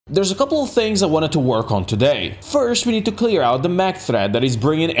There's a couple of things I wanted to work on today. First, we need to clear out the mag threat that is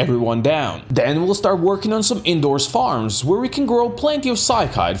bringing everyone down. Then we'll start working on some indoors farms where we can grow plenty of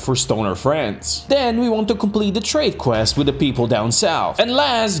psychite for stoner friends. Then we want to complete the trade quest with the people down south. And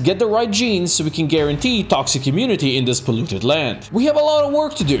last, get the right genes so we can guarantee toxic immunity in this polluted land. We have a lot of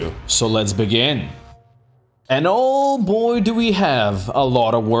work to do, so let's begin. And oh boy, do we have a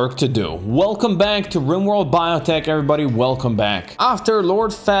lot of work to do. Welcome back to RimWorld Biotech, everybody, welcome back. After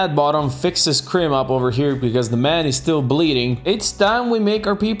Lord Fatbottom fixes Crim up over here because the man is still bleeding, it's time we make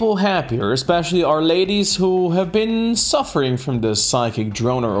our people happier, especially our ladies who have been suffering from this psychic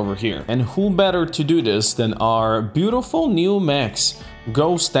droner over here. And who better to do this than our beautiful new mechs?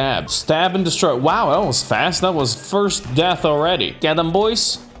 Go stab. Stab and destroy. Wow, that was fast. That was first death already. Get them,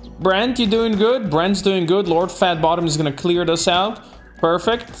 boys. Brent, you doing good? Brent's doing good. Lord Fatbottom is gonna clear this out.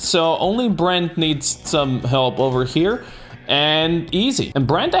 Perfect. So only Brent needs some help over here. And easy. And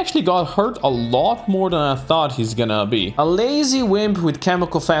Brent actually got hurt a lot more than I thought he's gonna be. A lazy wimp with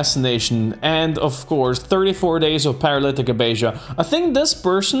chemical fascination and, of course, 34 days of paralytic abasia. I think this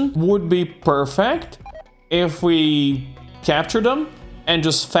person would be perfect if we capture them and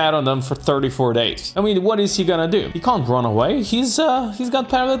just fat on them for 34 days. I mean, what is he gonna do? He can't run away. He's got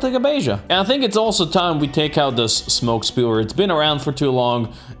paralytic abasia. And I think it's also time we take out this smoke spewer. It's been around for too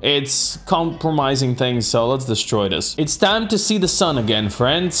long. It's compromising things, so let's destroy this. It's time to see the sun again,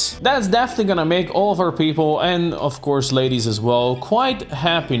 friends. That's definitely gonna make all of our people, and of course ladies as well, quite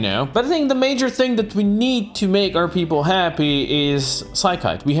happy now. But I think the major thing that we need to make our people happy is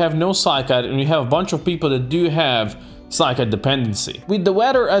psychite. We have no psychite, and we have a bunch of people that do have psychite dependency. With the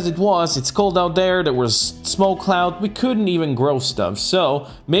weather as it was, it's cold out there, there was smoke cloud, we couldn't even grow stuff, so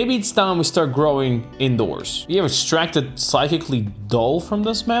maybe it's time we start growing indoors. We have extracted psychically dull from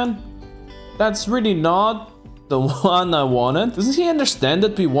this man? That's really not the one I wanted. Doesn't he understand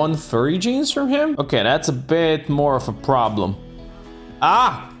that we want furry genes from him? Okay, that's a bit more of a problem.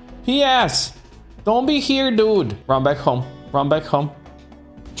 Ah! P.S. Don't be here, dude. Run back home. Run back home.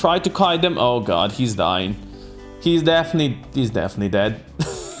 Try to kite them. Oh god, he's dying. He's definitely dead.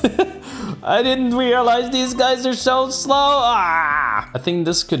 I didn't realize these guys are so slow. Ah! I think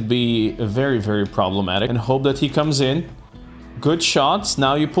this could be very, very problematic. And hope that he comes in. Good shots.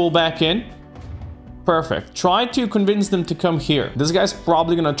 Now you pull back in. Perfect. Try to convince them to come here. This guy's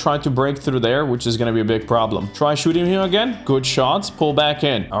probably gonna try to break through there, which is gonna be a big problem. Try shooting him again. Good shots. Pull back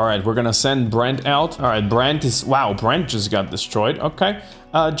in. All right, we're gonna send Brent out. All right, Brent is... Wow, Brent just got destroyed. Okay.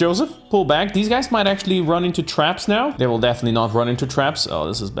 Joseph, pull back. These guys might actually run into traps now. They will definitely not run into traps. Oh,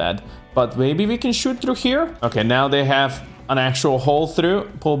 this is bad. But maybe we can shoot through here. Okay, now they have an actual hole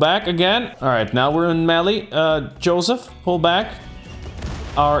through. Pull back again. All right, now we're in melee. Joseph, pull back.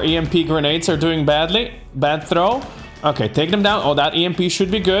 Our EMP grenades are doing badly. Bad throw. Okay, take them down. Oh, that EMP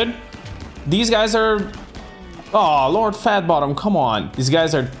should be good. These guys are... Oh, Lord Fatbottom, come on. These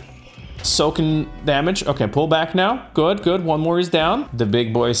guys are soaking damage. Okay, pull back now. Good, good. One more is down. The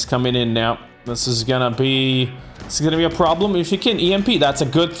big boy's coming in now. This is gonna be a problem. If you can EMP, that's a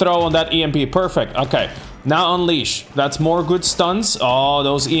good throw on that EMP. Perfect. Okay, now unleash. That's more good stuns. Oh,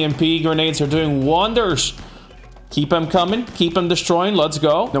 those EMP grenades are doing wonders. Keep them coming. Keep them destroying. Let's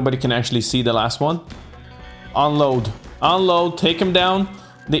go. Nobody can actually see the last one. Unload. Unload. Take him down.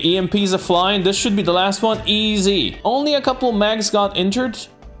 The EMPs are flying. This should be the last one. Easy. Only a couple mags got injured.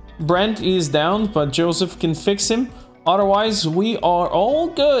 Brent is down, but Joseph can fix him. Otherwise, we are all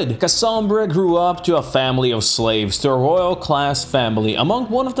good. Cassandra grew up to a family of slaves, to a royal class family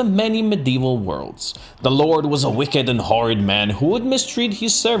among one of the many medieval worlds. The Lord was a wicked and horrid man who would mistreat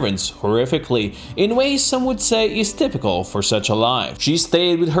his servants horrifically, in ways some would say is typical for such a life. She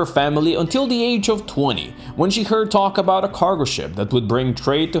stayed with her family until the age of 20, when she heard talk about a cargo ship that would bring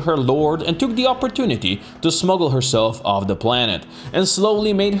trade to her lord and took the opportunity to smuggle herself off the planet, and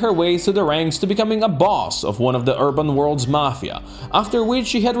slowly made her way through the ranks to becoming a boss of one of the urban world's mafia, after which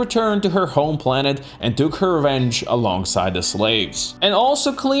she had returned to her home planet and took her revenge alongside the slaves. And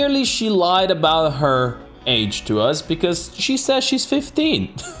also clearly she lied about her age to us because she says she's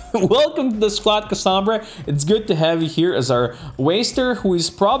 15. Welcome to the squad, Cassandra. It's good to have you here as our waster who is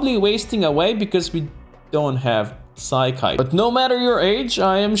probably wasting away because we don't have psychite. But no matter your age,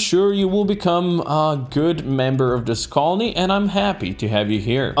 I am sure you will become a good member of this colony, and I'm happy to have you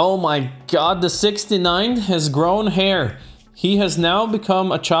here. Oh my god, the 69 has grown hair. He has now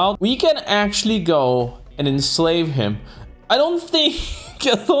become a child. We can actually go and enslave him. I don't think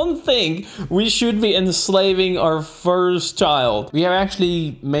I don't think we should be enslaving our first child. We have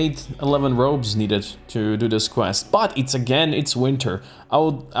actually made 11 robes needed to do this quest, but it's winter.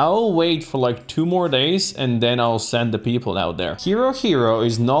 I'll wait for like 2 more days and then I'll send the people out there. Hero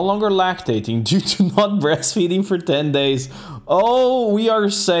is no longer lactating due to not breastfeeding for 10 days. Oh, we are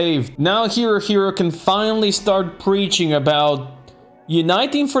saved. Now Hero can finally start preaching about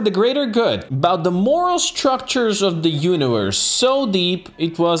uniting for the greater good, about the moral structures of the universe. So deep,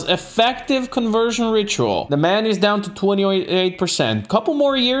 it was effective conversion ritual. The man is down to 28%. Couple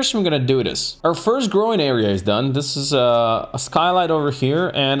more years, we're gonna do this. Our first growing area is done. This is a skylight over here,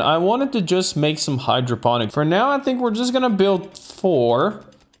 and I wanted to just make some hydroponic. For now, I think we're just gonna build 4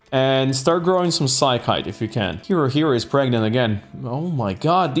 and start growing some psychite if we can. Hero is pregnant again. Oh my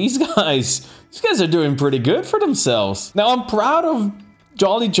god, these guys are doing pretty good for themselves. Now I'm proud of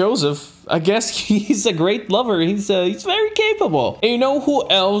Jolly Joseph. I guess he's a great lover. He's very capable. And you know who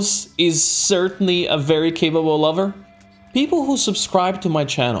else is certainly a very capable lover? People who subscribe to my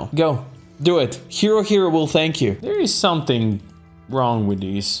channel. Go, do it. Hero will thank you. There is something wrong with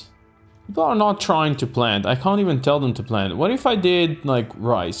these. People are not trying to plant. I can't even tell them to plant. What if I did like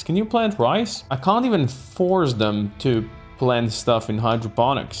rice? Can you plant rice? I can't even force them to plant stuff in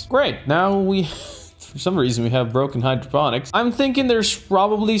hydroponics. Great, now we... For some reason, we have broken hydroponics. I'm thinking there's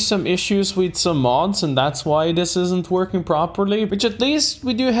probably some issues with some mods, and that's why this isn't working properly. Which at least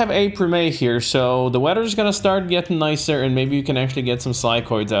we do have April, May here, so the weather's gonna start getting nicer, and maybe you can actually get some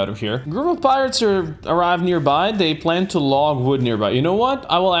psychoids out of here. A group of pirates arrive nearby. They plan to log wood nearby. You know what?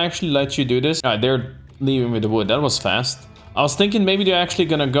 I will actually let you do this. Alright, they're leaving with the wood. That was fast. I was thinking maybe they're actually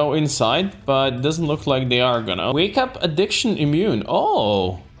gonna go inside, but it doesn't look like they are gonna. Wake up addiction immune.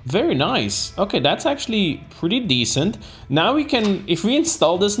 Oh, very nice. Okay, that's actually pretty decent. Now we can, if we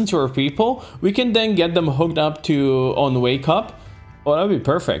install this into our people, we can then get them hooked up to on wake up. Oh, that'd be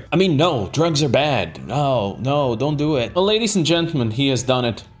perfect. I mean, no, drugs are bad. No, don't do it. Well, ladies and gentlemen, he has done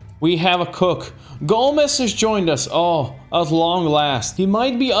it. We have a cook. Gomez has joined us. Oh, at long last. He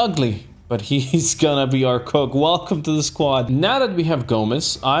might be ugly, but he's gonna be our cook. Welcome to the squad. Now that we have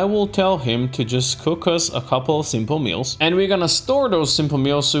Gomez, I will tell him to just cook us a couple of simple meals. And we're gonna store those simple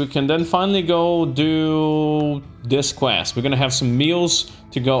meals so we can then finally go do this quest. We're gonna have some meals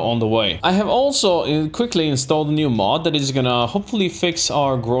to go on the way. I have also quickly installed a new mod that is gonna hopefully fix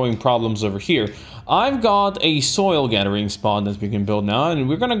our growing problems over here. I've got a soil gathering spot that we can build now, and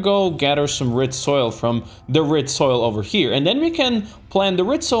we're gonna go gather some rich soil from the rich soil over here, and then we can plant the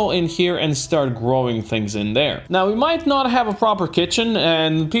rich soil in here and start growing things in there. Now, we might not have a proper kitchen,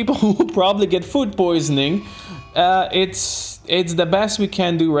 and people will probably get food poisoning. It's the best we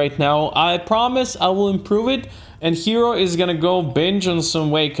can do right now. I promise I will improve it. And Hero is gonna go binge on some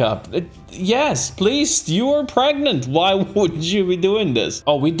wake up. Yes, please, you are pregnant. Why would you be doing this?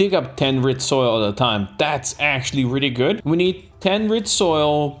 Oh, we dig up 10 rich soil at a time. That's actually really good. We need 10 rich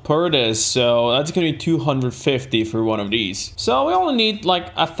soil per this, so that's gonna be 250 for one of these. So we only need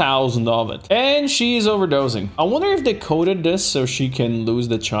like 1,000 of it. And she is overdosing. I wonder if they coded this so she can lose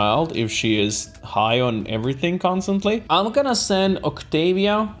the child if she is high on everything constantly. I'm gonna send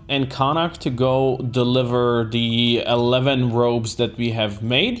Octavia and Kanak to go deliver the 11 robes that we have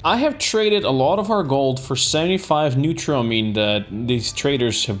made. I have traded a lot of our gold for 75 neutramine that these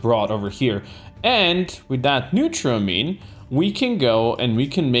traders have brought over here. And with that neutramine, we can go and we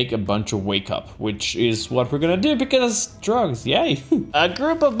can make a bunch of wake up, which is what we're gonna do because drugs, yay. A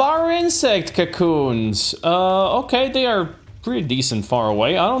group of bar insect cocoons. Okay, they are pretty decent far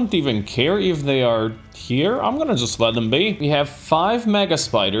away. I don't even care if they are here. I'm gonna just let them be. We have 5 mega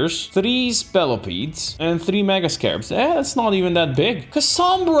spiders, 3 spellopedes, and 3 mega scarabs. That's not even that big.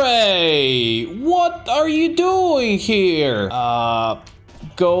 Cassandra, what are you doing here?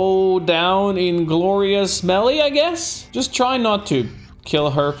 Go down in glorious melee, I guess? Just try not to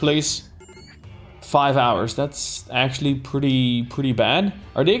kill her, please. 5 hours. That's actually pretty bad.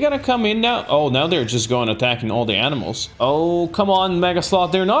 Are they gonna come in now? Oh, now they're just going attacking all the animals. Oh, come on, Mega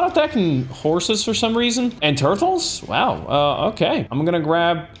Sloth. They're not attacking horses for some reason. And turtles? Wow. Okay. I'm gonna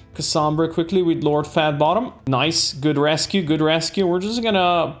grab Cassandra quickly with Lord Fatbottom. Nice. Good rescue. Good rescue. We're just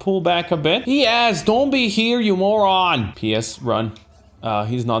gonna pull back a bit. Yes, don't be here, you moron. P.S. Run.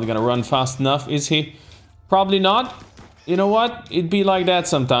 He's not gonna run fast enough, is he? Probably not. You know what? It'd be like that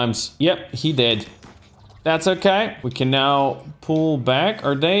sometimes. Yep, he did. That's okay. We can now pull back.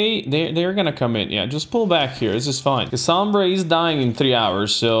 Are they're gonna come in. Yeah, just pull back here. This is fine. Cassandra is dying in 3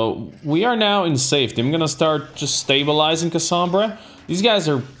 hours, so we are now in safety. I'm gonna start just stabilizing Cassandra. These guys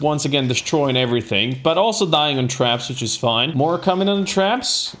are once again destroying everything, but also dying on traps, which is fine. More coming on the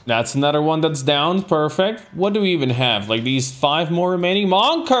traps. That's another one that's down. Perfect. What do we even have? Like these 5 more remaining?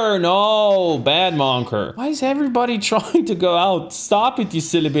 Monker! No! Bad Monker. Why is everybody trying to go out? Stop it, you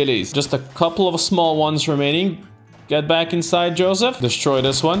silly billies. Just a couple of small ones remaining. Get back inside, Joseph. Destroy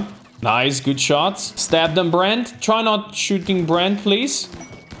this one. Nice, good shots. Stab them, Brent. Try not shooting Brent, please.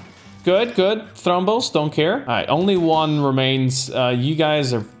 Good, good. Thrombos, don't care. All right, only one remains. You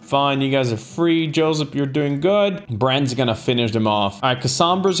guys are fine. You guys are free. Joseph, you're doing good. Brand's gonna finish them off. All right,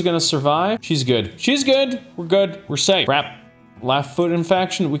 Cassandra's gonna survive. She's good. She's good. We're good. We're safe. Crap. Left foot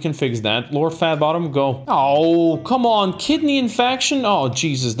infection, we can fix that. Lord Fat Bottom, go. Oh, come on. Kidney infection? Oh,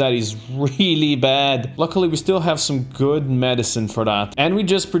 Jesus, that is really bad. Luckily, we still have some good medicine for that. And we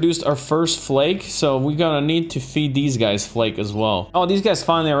just produced our first flake, so we're gonna need to feed these guys flake as well. Oh, these guys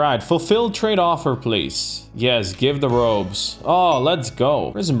finally arrived. Fulfill trade offer, please. Yes, give the robes. Oh, let's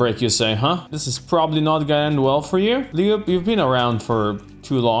go. Prison break, you say, huh? This is probably not gonna end well for you. Leo, you've been around for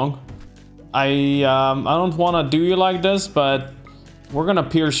too long. I don't want to do you like this, but we're gonna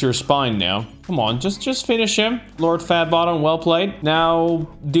pierce your spine now. Come on, just finish him. Lord Fat Bottom, well played. Now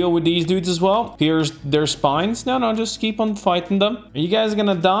deal with these dudes as well. Pierce their spines. No, just keep on fighting them. Are you guys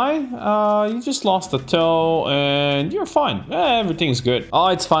gonna die? You just lost a toe and you're fine. Everything's good. Oh,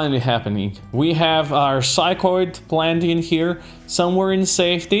 it's finally happening. We have our psychoid plant in here somewhere in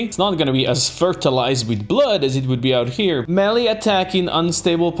safety. It's not gonna be as fertilized with blood as it would be out here. Melee attacking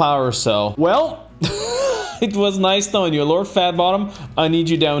unstable power cell. Well, it was nice knowing you, Lord Fat Bottom. I need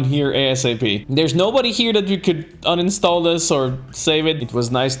you down here ASAP. There's nobody here that we could uninstall this or save it. It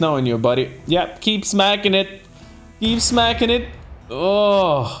was nice knowing you, buddy. Yep, keep smacking it. Keep smacking it.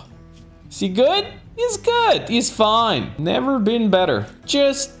 Oh, is he good? He's good. He's fine. Never been better.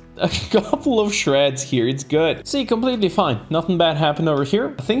 Just a couple of shreds here. It's good. See, completely fine. Nothing bad happened over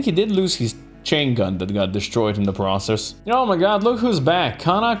here. I think he did lose his chain gun that got destroyed in the process. Oh my god, look who's back.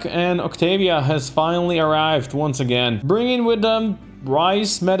 Kanak and Octavia has finally arrived once again. Bringing with them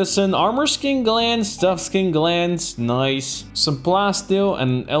rice, medicine, armor skin glands, stuffed skin glands, nice. Some plasteel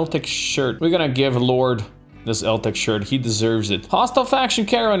and Eltec shirt. We're gonna give Lord this Eltec shirt. He deserves it. Hostile faction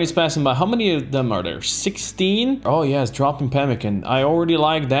caravan is passing by. How many of them are there? 16? Oh yes, dropping pemmican. I already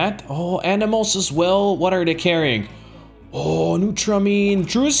like that. Oh, animals as well. What are they carrying? Oh, Nutramine,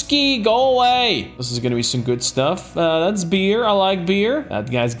 Drusky, go away. This is gonna be some good stuff. That's beer. I like beer.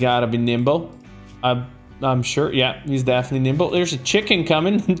 That guy's gotta be nimble. I'm sure. Yeah, he's definitely nimble. There's a chicken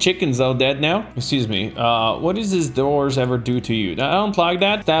coming. Chicken's all dead now. Excuse me. What does this doors ever do to you? I don't like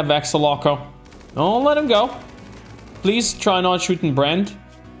that. Stab Vexaloco. Don't let him go. Please try not shooting Brent.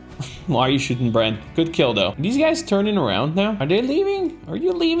 Why are you shooting Brent? Good kill though. These guys turning around now? Are they leaving? Are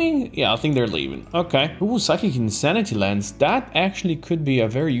you leaving? Yeah, I think they're leaving. Okay. Ooh, Psychic Insanity Lens. That actually could be a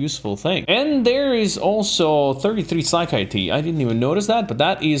very useful thing. And there is also 33 Psych IT. I didn't even notice that, but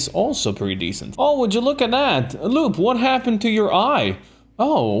that is also pretty decent. Oh, would you look at that? Loop, what happened to your eye?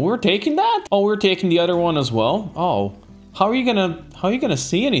 Oh, we're taking that? Oh, we're taking the other one as well? Oh. How are you gonna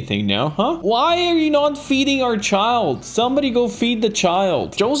see anything now, huh? Why are you not feeding our child? Somebody go feed the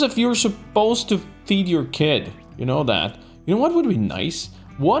child. Joseph, you're supposed to feed your kid. You know that. You know what would be nice?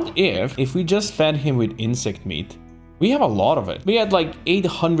 What if we just fed him with insect meat? We have a lot of it. We had like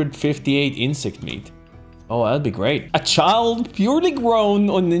 858 insect meat. Oh, that'd be great. A child purely grown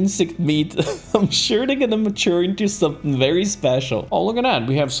on insect meat. I'm sure they're gonna mature into something very special. Oh, look at that.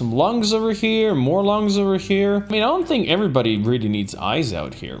 We have some lungs over here, more lungs over here. I mean, I don't think everybody really needs eyes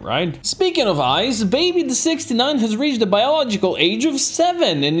out here, right? Speaking of eyes, baby the 69 has reached the biological age of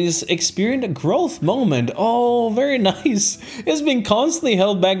 7 and is experiencing a growth moment. Oh, very nice. It's been constantly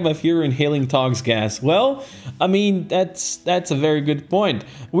held back by fear inhaling tox gas. Well, I mean, that's a very good point.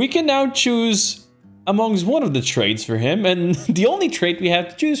 We can now choose amongst one of the traits for him, and the only trait we have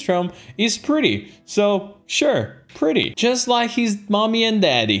to choose from is pretty. So, sure, pretty. Just like his mommy and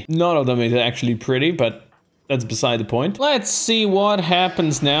daddy. None of them is actually pretty, but that's beside the point. Let's see what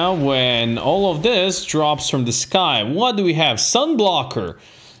happens now when all of this drops from the sky. What do we have? Sunblocker.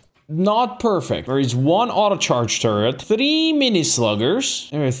 Not perfect. There is 1 auto charge turret, 3 mini sluggers,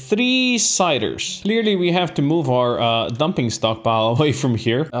 there are 3 ciders. Clearly, we have to move our dumping stockpile away from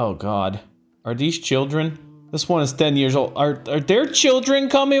here. Oh, God. Are these children? This one is 10 years old. Are there children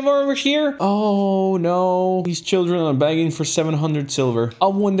coming over here? Oh no. These children are begging for 700 silver. I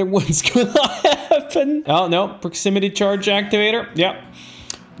wonder what's gonna happen. Oh no. Proximity charge activator. Yep.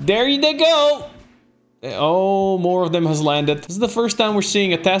 There they go. Oh, more of them has landed. This is the first time we're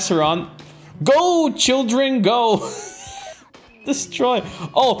seeing a Tesseron. Go, children, go. Destroy.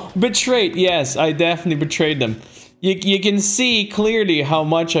 Oh, betrayed. Yes, I definitely betrayed them. You can see clearly how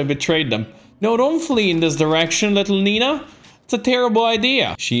much I betrayed them. No, don't flee in this direction, little Nina. It's a terrible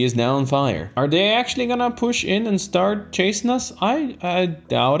idea. She is now on fire. Are they actually gonna push in and start chasing us? I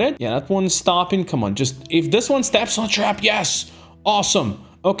doubt it. Yeah, that one's stopping. Come on, just if this one steps on a trap, yes. Awesome.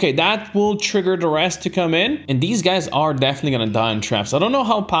 Okay, that will trigger the rest to come in. And these guys are definitely gonna die in traps. I don't know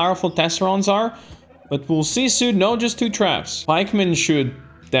how powerful Tesserons are, but we'll see soon. No, just 2 traps. Pikemen should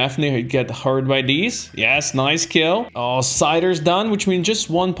definitely get hurt by these. Yes, nice kill. Oh, Cider's done, which means just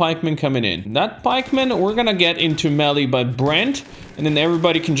 1 pikeman coming in. That pikeman, we're gonna get into melee by Brent, and then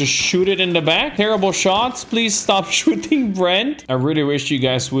everybody can just shoot it in the back. Terrible shots. Please stop shooting Brent. I really wish you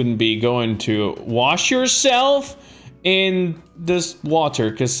guys wouldn't be going to wash yourself in this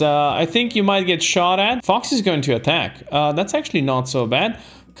water, because I think you might get shot at. Fox is going to attack. That's actually not so bad.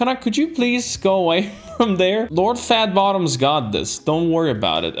 Could you please go away from there? Lord Fatbottom's got this. Don't worry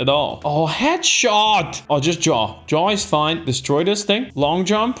about it at all. Oh, headshot! Oh, just jaw. Jaw is fine. Destroy this thing. Long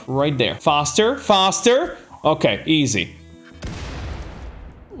jump right there. Faster, faster. Okay, easy.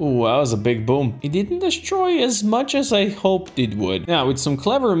 Ooh, that was a big boom. It didn't destroy as much as I hoped it would. Now, with some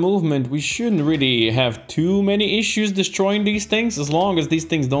clever movement, we shouldn't really have too many issues destroying these things, as long as these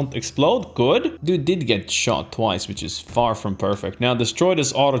things don't explode. Good. Dude did get shot twice, which is far from perfect. Now, destroy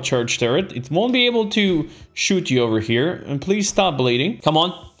this auto charge turret. It won't be able to shoot you over here. And please stop bleeding. Come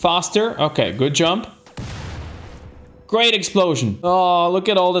on, faster. Okay, good jump. Great explosion. Oh, look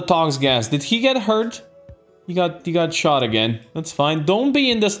at all the Tox gas. Did he get hurt? He got shot again. That's fine. Don't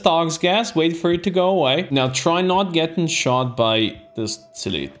be in this Tox gas. Wait for it to go away. Now try not getting shot by this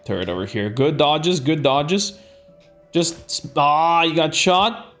silly turret over here. Good dodges, good dodges. Just, you got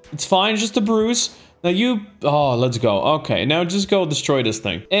shot. It's fine, just a bruise. Now you, let's go. Okay, now just go destroy this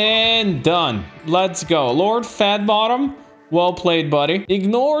thing. And done. Let's go. Lord Fatbottom, well played, buddy.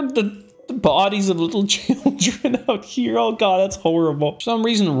 Ignored the bodies of little children out here. Oh god, that's horrible. For some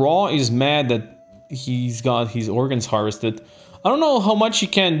reason, Raw is mad that he's got his organs harvested. I don't know how much he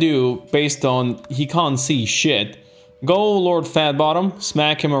can do based on he can't see shit. Go, Lord Fatbottom,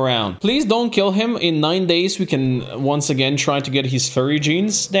 smack him around. Please don't kill him. In 9 days, we can once again try to get his furry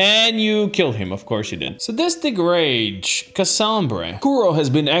genes. Then you kill him, of course you did. Sadistic Rage, Cassandra. Kuro has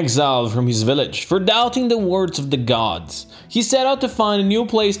been exiled from his village for doubting the words of the gods. He set out to find a new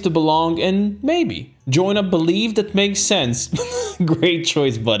place to belong and maybe join a belief that makes sense. Great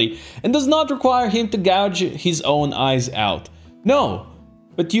choice, buddy. And does not require him to gouge his own eyes out. No.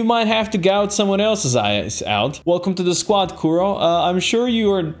 But you might have to gouge someone else's eyes out. Welcome to the squad, Kuro. I'm sure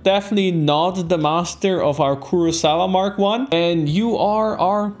you are definitely not the master of our Kurosawa Mark 1. And you are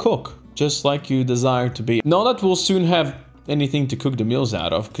our cook, just like you desire to be. Not that we'll soon have anything to cook the meals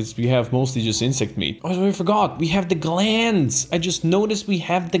out of, because we have mostly just insect meat. Oh, I forgot. We have the glands. I just noticed we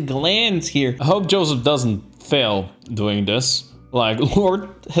have the glands here. I hope Joseph doesn't fail doing this. Like, Lord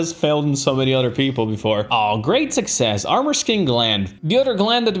has failed in so many other people before. Oh, great success. Armor skin gland. The other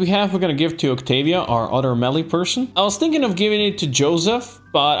gland that we have, we're gonna give to Octavia, our other melee person. I was thinking of giving it to Joseph,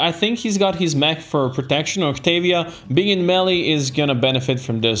 but I think he's got his mech for protection. Octavia, being in melee, is gonna benefit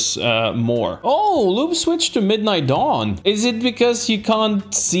from this more. Oh, loop switch to Midnight Dawn. Is it because you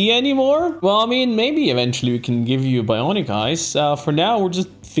can't see anymore? Well, I mean, maybe eventually we can give you bionic eyes. For now, we're just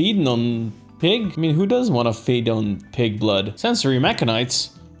feeding on pig? I mean, who doesn't want to feed on pig blood? Sensory Mechanites.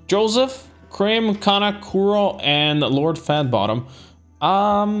 Joseph, Krim, Kana, Kuro, and Lord Fatbottom.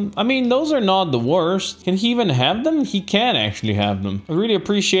 I mean, those are not the worst. Can he even have them? He can actually have them. I really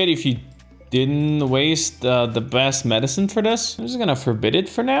appreciate if you didn't waste the best medicine for this. I'm just gonna forbid it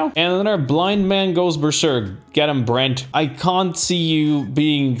for now. And another blind man goes berserk. Get him, Brent. I can't see you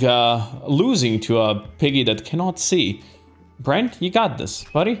being losing to a piggy that cannot see. Brent, you got this,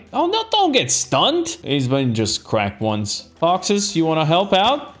 buddy. Oh, no, don't get stunned. He's been just cracked once. Foxes, you want to help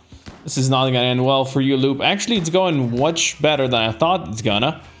out? This is not gonna end well for you, Loop. Actually, it's going much better than I thought it's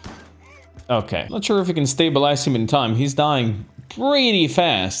gonna. Okay, not sure if we can stabilize him in time. He's dying pretty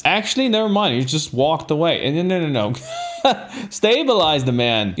fast. Actually, never mind. He just walked away. No. Stabilize the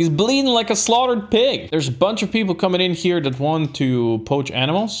man. He's bleeding like a slaughtered pig. There's a bunch of people coming in here that want to poach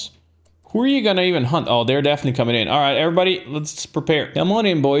animals. Who are you gonna even hunt? Oh, they're definitely coming in. All right, everybody, let's prepare. Come on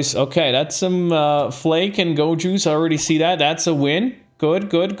in, boys. Okay, that's some flake and go juice. I already see that. That's a win. Good,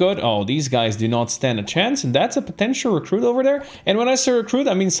 good, good. Oh, these guys do not stand a chance, and that's a potential recruit over there. And when I say recruit,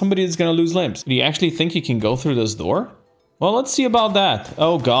 I mean somebody that's gonna lose limbs. Do you actually think you can go through this door? Well, let's see about that.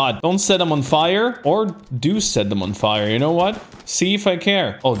 Oh god, don't set them on fire, or do set them on fire. You know what? See if I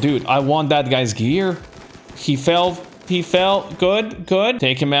care. Oh, dude, I want that guy's gear. He fell. He fell. Good, good.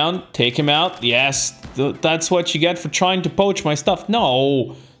 Take him out. Take him out. Yes. That's what you get for trying to poach my stuff.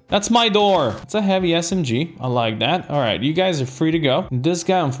 No. That's my door. It's a heavy SMG. I like that. All right, you guys are free to go. This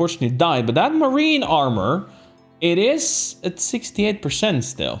guy unfortunately died, but that marine armor, it is at 68%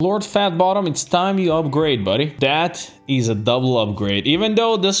 still. Lord Fatbottom, it's time you upgrade, buddy. That is a double upgrade. Even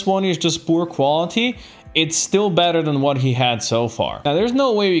though this one is just poor quality, it's still better than what he had so far. Now, there's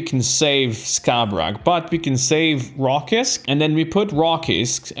no way we can save Scabrak, but we can save Rockisk, and then we put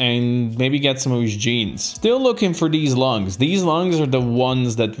Rockisk and maybe get some of his genes. Still looking for these lungs. These lungs are the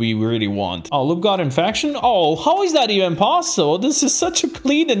ones that we really want. Oh, Luke got infection? Oh, how is that even possible? This is such a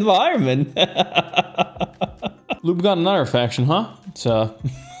clean environment. Luke got another infection, huh? It's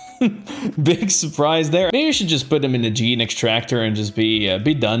big surprise there. Maybe you should just put him in the gene extractor and just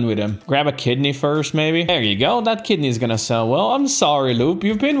be done with him. Grab a kidney first, maybe. There you go. That kidney is gonna sell well. I'm sorry, Loop.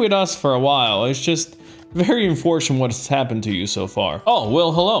 You've been with us for a while. It's just very unfortunate what's happened to you so far. Oh,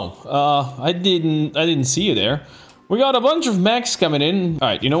 well, hello. I didn't see you there. We got a bunch of mechs coming in. All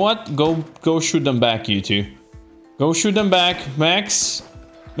right, you know what? Go shoot them back, you two. Go shoot them back, mechs.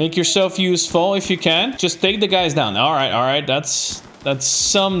 Make yourself useful if you can. Just take the guys down. All right. That's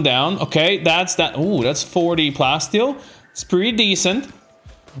some down. Okay, that's that. Ooh, that's 40 plasteel. It's pretty decent.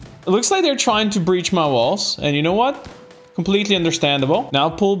 It looks like they're trying to breach my walls. And you know what? Completely understandable. Now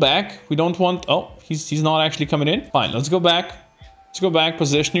pull back. We don't want... Oh, he's not actually coming in. Fine, let's go back. Let's go back.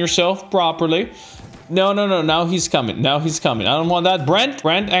 Position yourself properly. No. Now he's coming. I don't want that. Brent,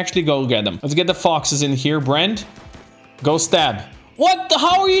 actually go get them. Let's get the foxes in here. Brent, go stab. What?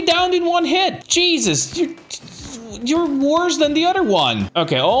 How are you down in one hit? Jesus, you're worse than the other one.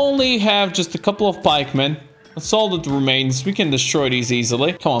 Okay, I only have just a couple of pikemen. That's all that remains. We can destroy these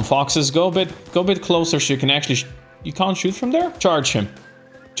easily. Come on, foxes, go a bit closer so you can actually... You can't shoot from there? Charge him.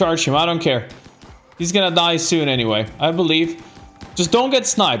 I don't care. He's gonna die soon anyway, I believe. Just don't get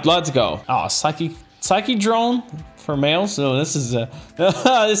sniped. Let's go. Oh, psychic drone for males. So this is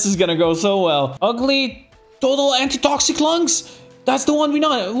this is gonna go so well. Ugly total antitoxic lungs. That's the one we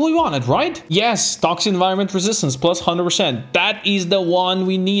wanted, right? Yes, toxin environment resistance plus 100%. That is the one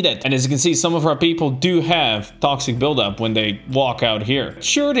we needed. And as you can see, some of our people do have toxic buildup when they walk out here.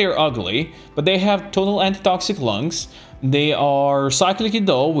 Sure, they're ugly, but they have total antitoxic lungs. They are cyclically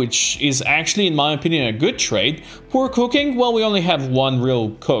dull, which is actually, in my opinion, a good trait. Poor cooking, well, we only have one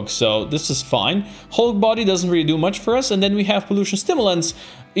real cook, so this is fine. Hulk body doesn't really do much for us, and then we have pollution stimulants.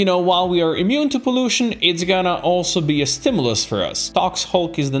 You know, while we are immune to pollution, it's gonna also be a stimulus for us. Tox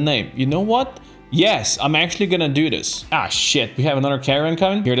Hulk is the name. You know what? Yes, I'm actually gonna do this. Ah, shit, we have another caravan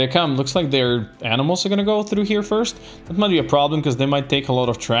coming. Here they come. Looks like their animals are gonna go through here first. That might be a problem, because they might take a lot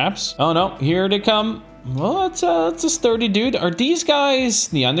of traps. Oh no, here they come. Well, it's a sturdy dude. Are these guys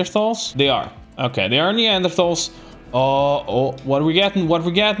Neanderthals? They are. Okay, they are Neanderthals. Oh, what are we getting?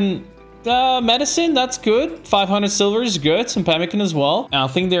 Medicine, that's good. 500 silver is good. Some pemmican as well. And I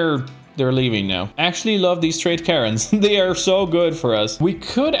think they're leaving now. Actually love these trade Karens. They are so good for us. We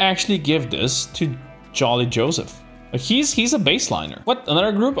could actually give this to Jolly Joseph. He's a baseliner. What,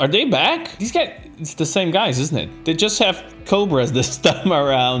 another group? Are they back? These guys, it's the same guys, isn't it? They just have Cobras this time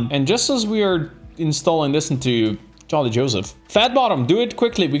around. And just as we are installing this into Jolly Joseph. Fat Bottom, do it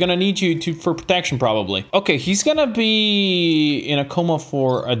quickly. We're gonna need you for protection probably. Okay, he's gonna be in a coma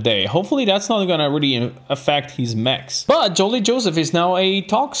for a day. Hopefully that's not gonna really affect his mechs. But Jolly Joseph is now a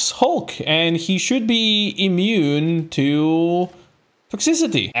Tox Hulk and he should be immune to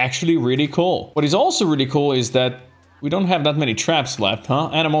toxicity. Actually really cool. What is also really cool is that we don't have that many traps left, huh?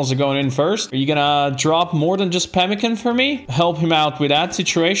 Animals are going in first. Are you gonna drop more than just pemmican for me? Help him out with that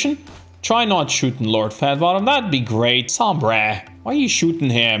situation? Try not shooting Lord Fatbottom. That'd be great. Sombre. Why are you shooting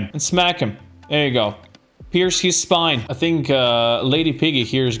him? And smack him. There you go. Pierce his spine. I think Lady Piggy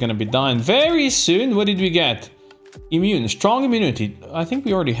here is gonna be dying very soon. What did we get? Immune. Strong immunity. I think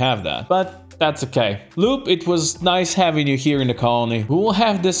we already have that. But that's okay. Loop, it was nice having you here in the colony. We will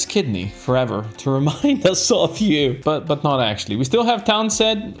have this kidney forever to remind us of you. But not actually. We still have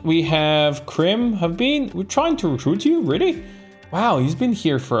Townsend. We have Krim. We're trying to recruit you? Really? Wow, he's been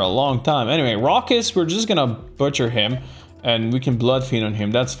here for a long time. Anyway, Raucus, we're just gonna butcher him. And we can blood feed on him,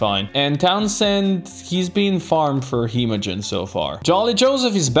 that's fine. And Townsend, he's been farmed for Hemogen so far. Jolly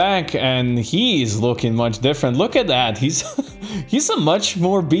Joseph is back and he's looking much different. Look at that, he's a much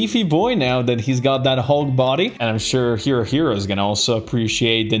more beefy boy now that he's got that Hulk body. And I'm sure Hero Hero is gonna also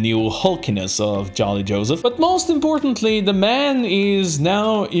appreciate the new hulkiness of Jolly Joseph. But most importantly, the man is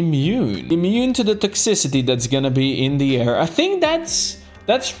now immune. Immune to the toxicity that's gonna be in the air. I think that's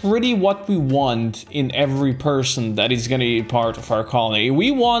really what we want in every person that is going to be part of our colony. We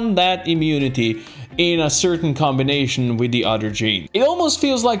want that immunity in a certain combination with the other gene. It almost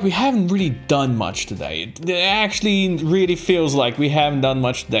feels like we haven't really done much today. It actually really feels like we haven't done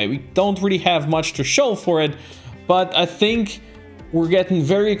much today. We don't really have much to show for it, but I think we're getting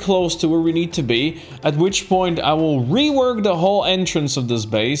very close to where we need to be, at which point I will rework the whole entrance of this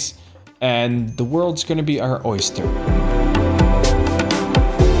base, and the world's gonna be our oyster.